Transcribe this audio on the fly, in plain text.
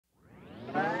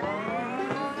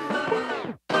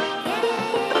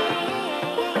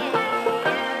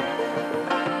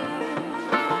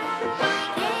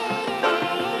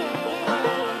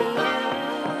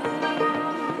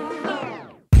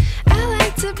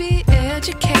be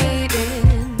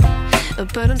educated,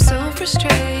 but I'm so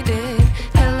frustrated.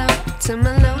 Hello to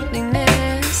my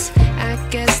loneliness. I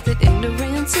guess that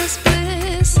ignorance is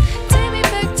bliss. Take me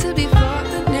back to before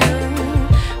I knew.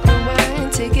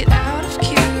 Rewind, take it out of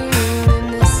cue.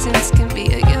 Innocence can be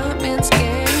a young man's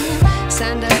game.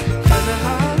 Signed up for the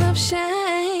hall of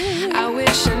shame. I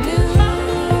wish I knew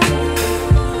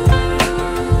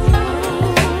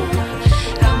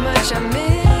how much I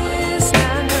miss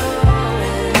not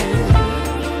knowing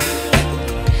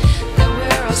that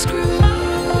we're all screwed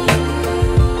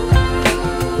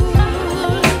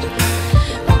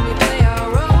when we play our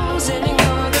roles and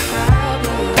ignore the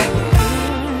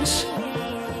problems.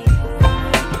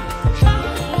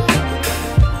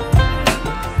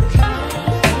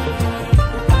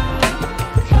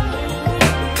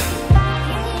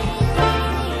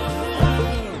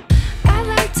 I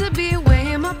like to be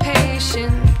away in my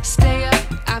patience. Stay up,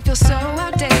 I feel so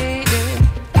outdated.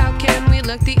 How can we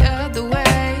look the other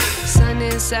way? Sun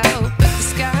is out, but the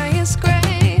sky is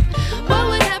gray. What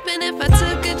would happen if I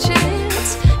took a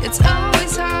chance? It's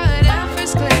always hard at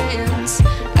first glance.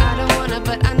 I don't wanna,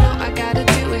 but I know I gotta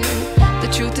do it. The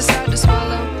truth is hard to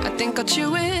swallow, I think I'll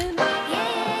chew it.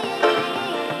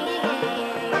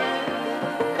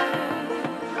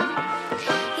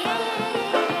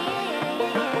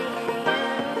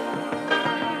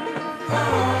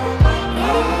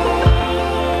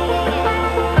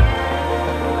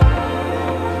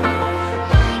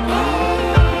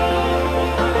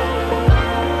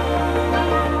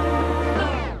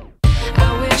 I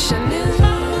wish I knew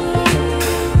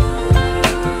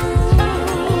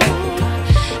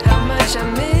how much I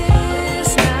miss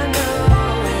not knowing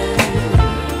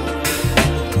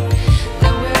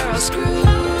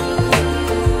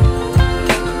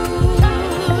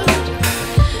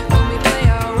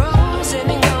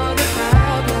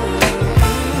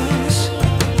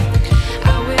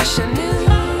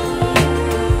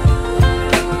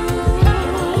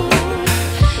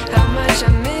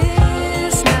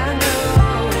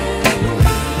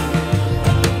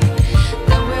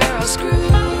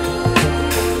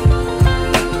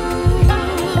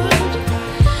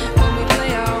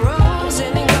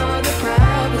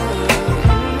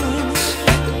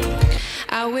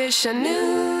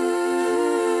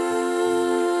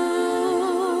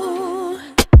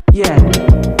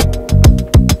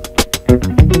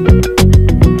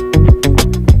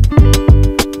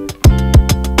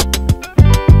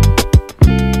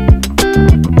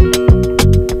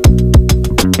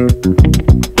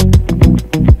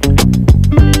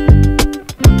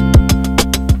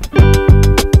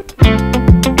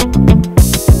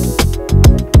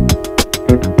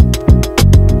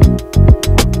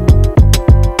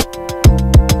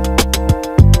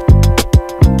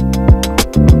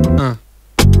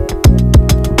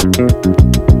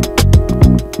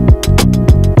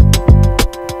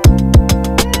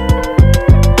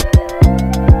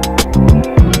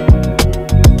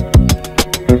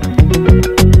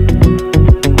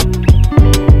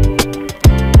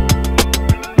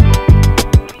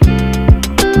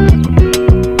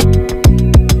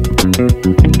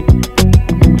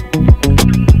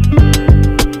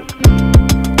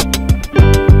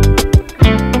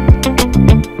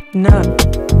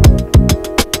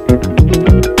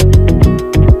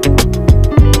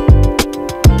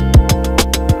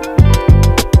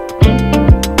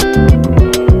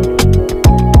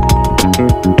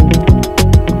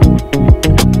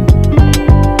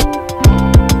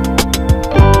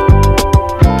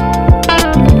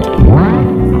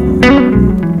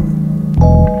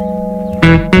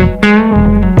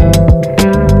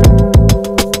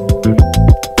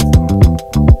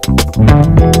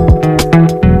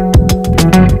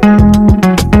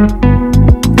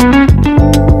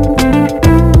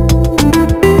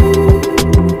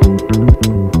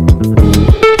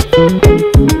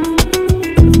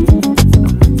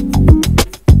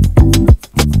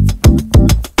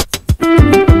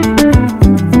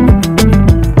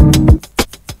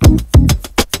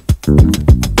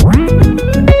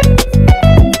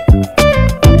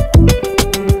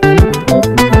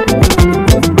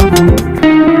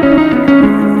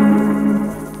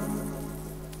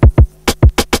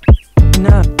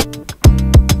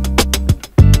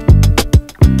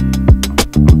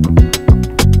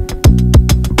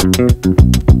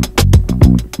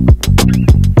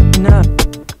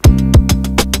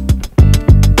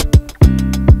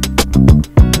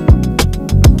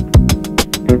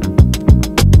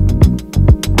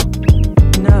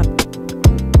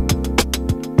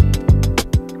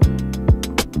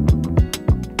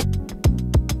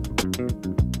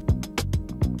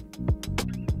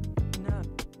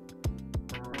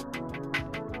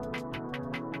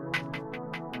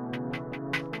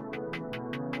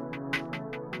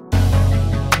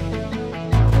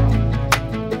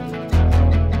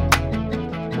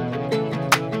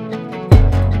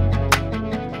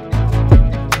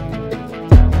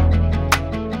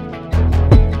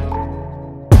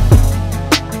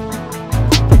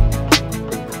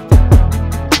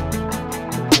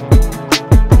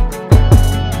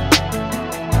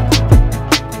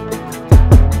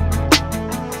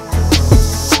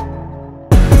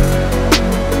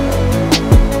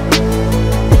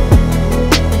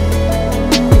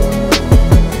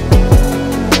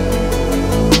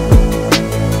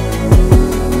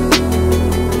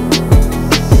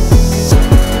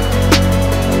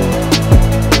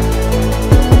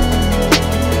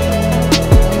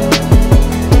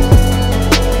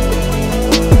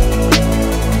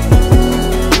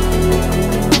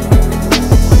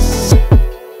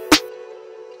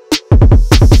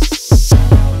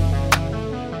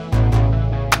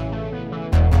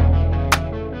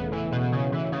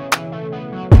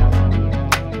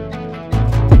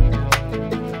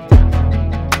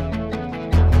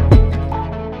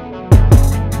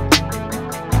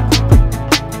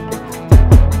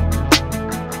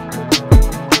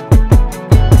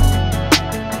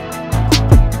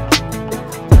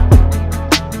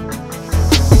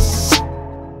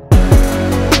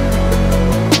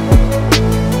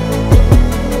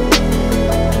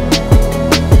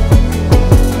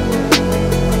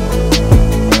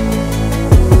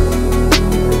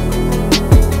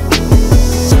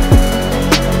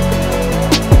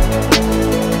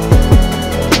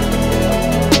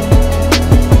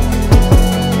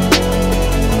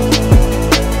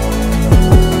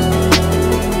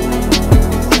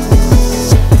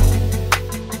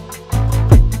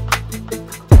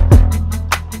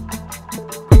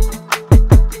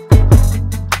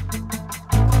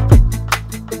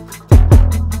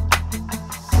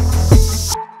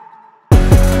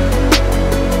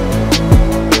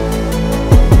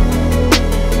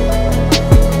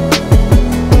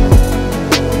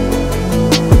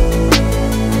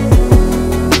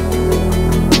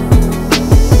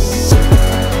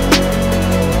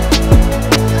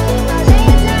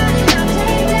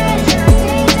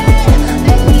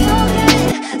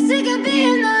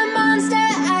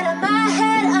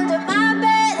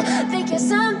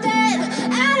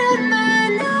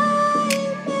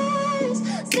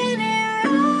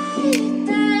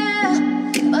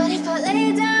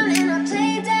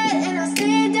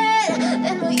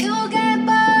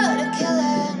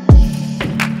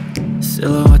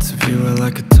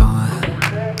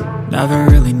Never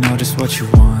really know just what you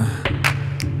want.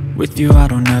 With you I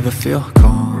don't ever feel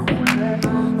calm.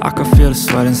 I can feel the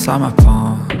sweat inside my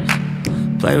palms.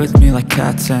 Play with me like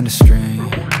cats and a string.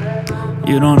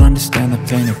 You don't understand the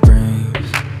pain it brings.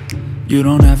 You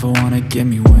don't ever wanna give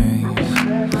me wings.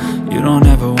 You don't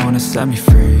ever wanna set me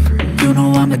free. You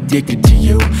know I'm addicted to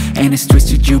you, and it's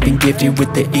twisted, you've been gifted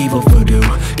with the evil voodoo.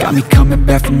 Got me coming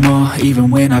back for more, even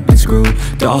when I've been screwed.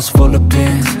 Dolls full of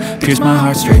pins, pierce my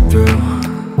heart straight through.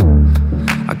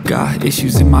 I got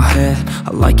issues in my head,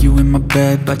 I like you in my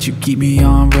bed, but you keep me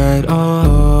on red.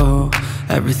 Oh,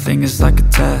 everything is like a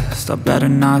test, I better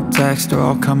not text or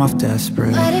I'll come off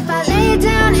desperate. But if I lay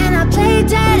down and I play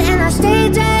dead and I stay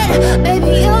dead,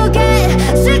 baby you'll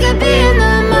get sick of being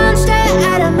the monster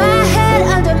out of my head,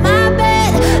 under my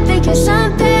bed, thinking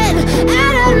something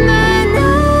out of my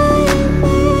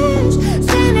nightmares,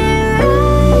 standing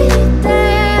right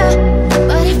there.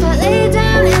 But if I lay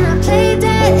down and I play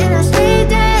dead and I stay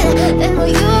dead, then will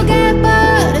you get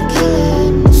bored of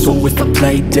killing? So if I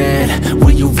play dead,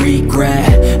 will you regret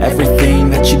everything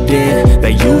that you did,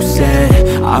 that you said?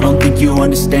 I don't think you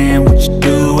understand what you're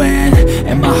doing,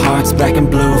 and my heart's black and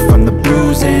blue from the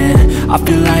bruising. I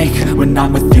feel like when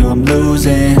I'm with you I'm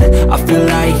losing. I feel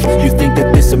like you think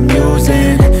that this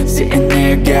amusing, sitting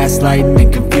there gaslighting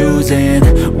and confusing.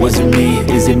 Was it me?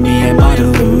 Is it me? Am I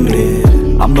deluded?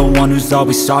 I'm the one who's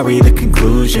always sorry, the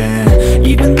conclusion,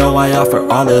 even though I offer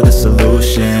all of the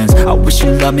solutions. I wish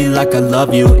you loved me like I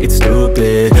love you, it's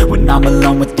stupid. When I'm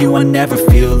alone with you I never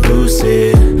feel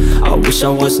lucid. I wish I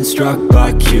wasn't struck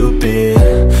by Cupid.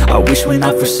 I wish when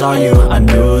I first saw you I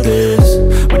knew this.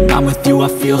 When I'm with you I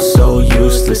feel so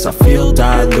useless, I feel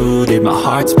diluted, my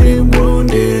heart's been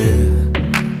wounded.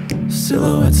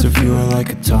 Silhouettes of you are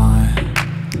like a taunt,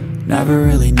 never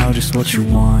really know just what you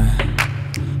want.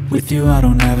 With you I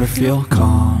don't ever feel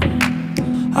calm,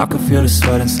 I can feel the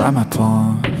sweat inside my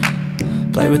palms.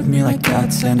 Play with me like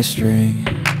cats and a string.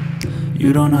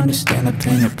 You don't understand the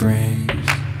pain it brings.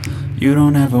 You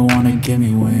don't ever wanna give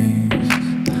me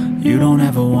wings. You don't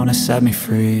ever wanna set me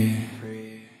free.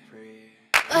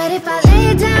 But if I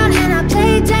lay down